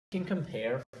Can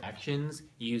compare fractions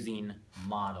using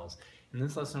models. In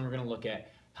this lesson, we're going to look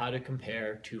at how to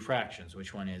compare two fractions.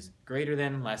 Which one is greater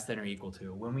than, less than, or equal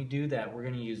to. When we do that, we're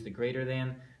going to use the greater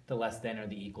than, the less than, or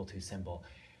the equal to symbol.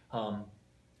 I'm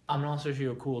going to also show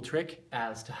you a cool trick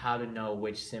as to how to know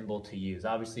which symbol to use.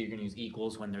 Obviously, you're going to use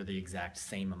equals when they're the exact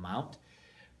same amount.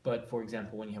 But for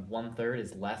example, when you have 1/3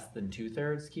 is less than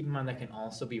 2/3, keep in mind that can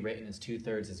also be written as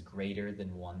 2/3 is greater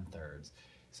than 1/3.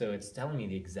 So it's telling me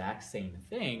the exact same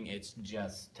thing, it's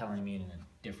just telling me in a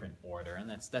different order, and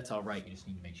that's all right. You just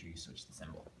need to make sure you switch the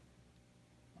symbol.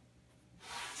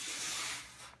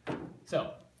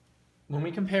 So when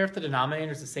we compare if the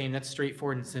denominator is the same, that's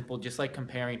straightforward and simple, just like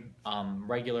comparing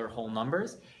regular whole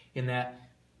numbers, in that,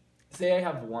 say I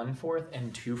have 1/4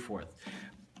 and 2/4.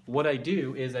 What I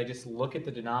do is I just look at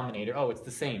the denominator. Oh, it's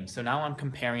the same. So now I'm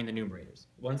comparing the numerators.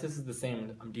 Once this is the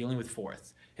same, I'm dealing with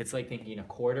fourths. It's like thinking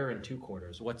 1/4 and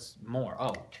 2/4. What's more?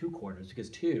 Oh, 2/4,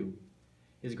 because 2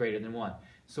 is greater than 1.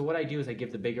 So what I do is I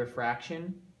give the bigger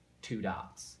fraction 2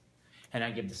 dots. And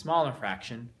I give the smaller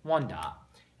fraction 1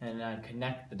 dot. And I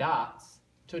connect the dots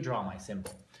to draw my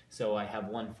symbol. So I have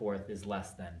 1/4 is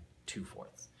less than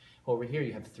 2/4. Over here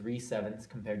you have 3/7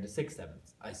 compared to 6/7.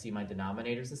 I see my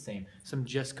denominator is the same, so I'm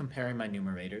just comparing my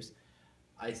numerators.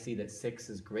 I see that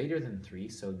 6 is greater than 3,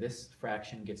 so this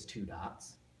fraction gets 2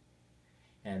 dots,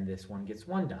 and this one gets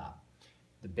 1 dot.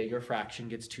 The bigger fraction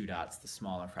gets 2 dots, the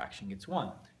smaller fraction gets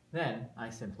 1. Then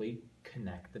I simply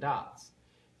connect the dots.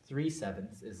 3/7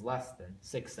 is less than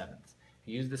 6/7. If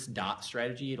you use this dot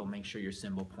strategy, it'll make sure your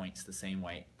symbol points the same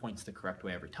way, points the correct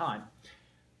way every time.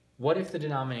 What if the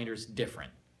denominator is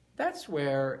different? That's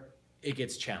where it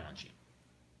gets challenging.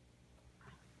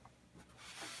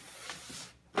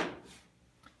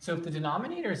 So if the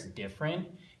denominator is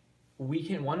different,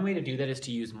 one way to do that is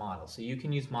to use models. So you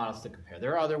can use models to compare.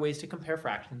 There are other ways to compare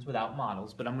fractions without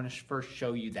models, but I'm going to first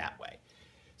show you that way.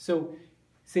 So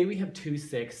say we have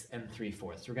 2/6 and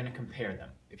 3/4. We're going to compare them.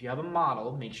 If you have a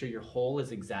model, make sure your whole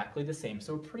is exactly the same.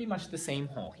 So pretty much the same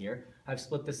whole here. I've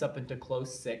split this up into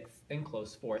close sixths and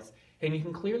close fourths. And you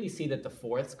can clearly see that the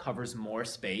fourths covers more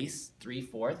space.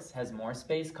 3/4 has more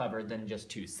space covered than just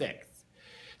 2/6.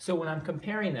 So when I'm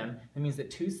comparing them, it means that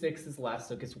 2/6 is less,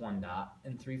 so it gets 1 dot,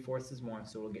 and 3/4 is more,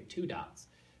 so it'll get 2 dots.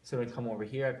 So when I come over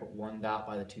here, I put 1 dot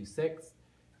by the 2/6,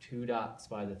 2 dots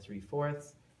by the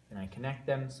 3/4, and I connect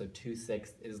them, so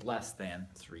 2/6 is less than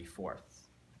 3/4.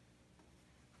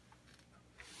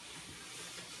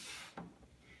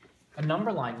 A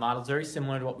number line model is very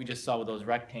similar to what we just saw with those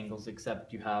rectangles,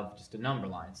 except you have just a number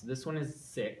line. So this one is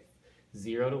 6,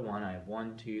 0 to 1. I have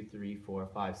 1, 2, 3, 4,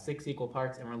 5, 6 equal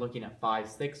parts, and we're looking at 5,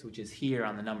 6, which is here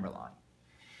on the number line.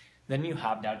 Then you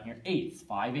have down here eighths,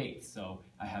 5/8. So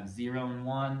I have 0 and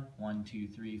 1, 1, 2,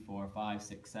 3, 4, 5,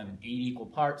 6, 7, 8 equal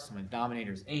parts. So my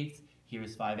denominator is eighths. Here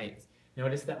is 5/8.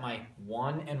 Notice that my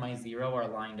 1 and my 0 are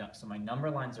lined up. So my number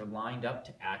lines are lined up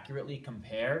to accurately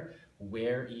compare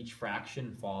where each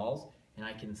fraction falls. And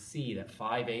I can see that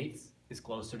 5/8 is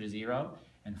closer to 0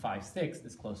 and 5/6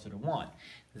 is closer to 1.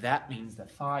 That means that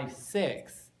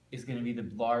 5/6 is going to be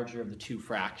the larger of the two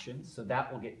fractions. So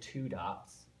that will get 2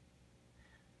 dots.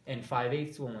 And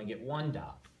 5/8 will only get 1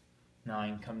 dot. Now I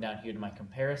can come down here to my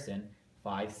comparison.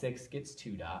 5/6 gets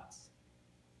 2 dots.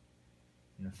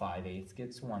 And 5/8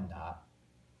 gets 1 dot.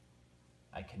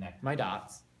 I connect my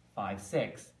dots.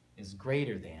 5/6 is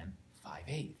greater than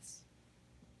 5/8.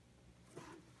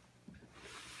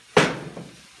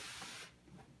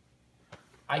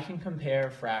 I can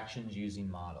compare fractions using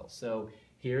models. So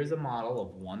here's a model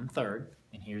of 1/3,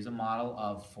 and here's a model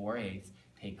of 4/8.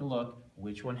 Take a look,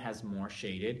 which one has more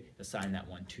shaded? Assign that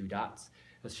one 2 dots.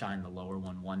 Assign the lower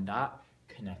one 1 dot.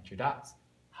 Connect your dots.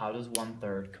 How does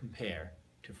 1/3 compare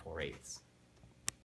to 4/8?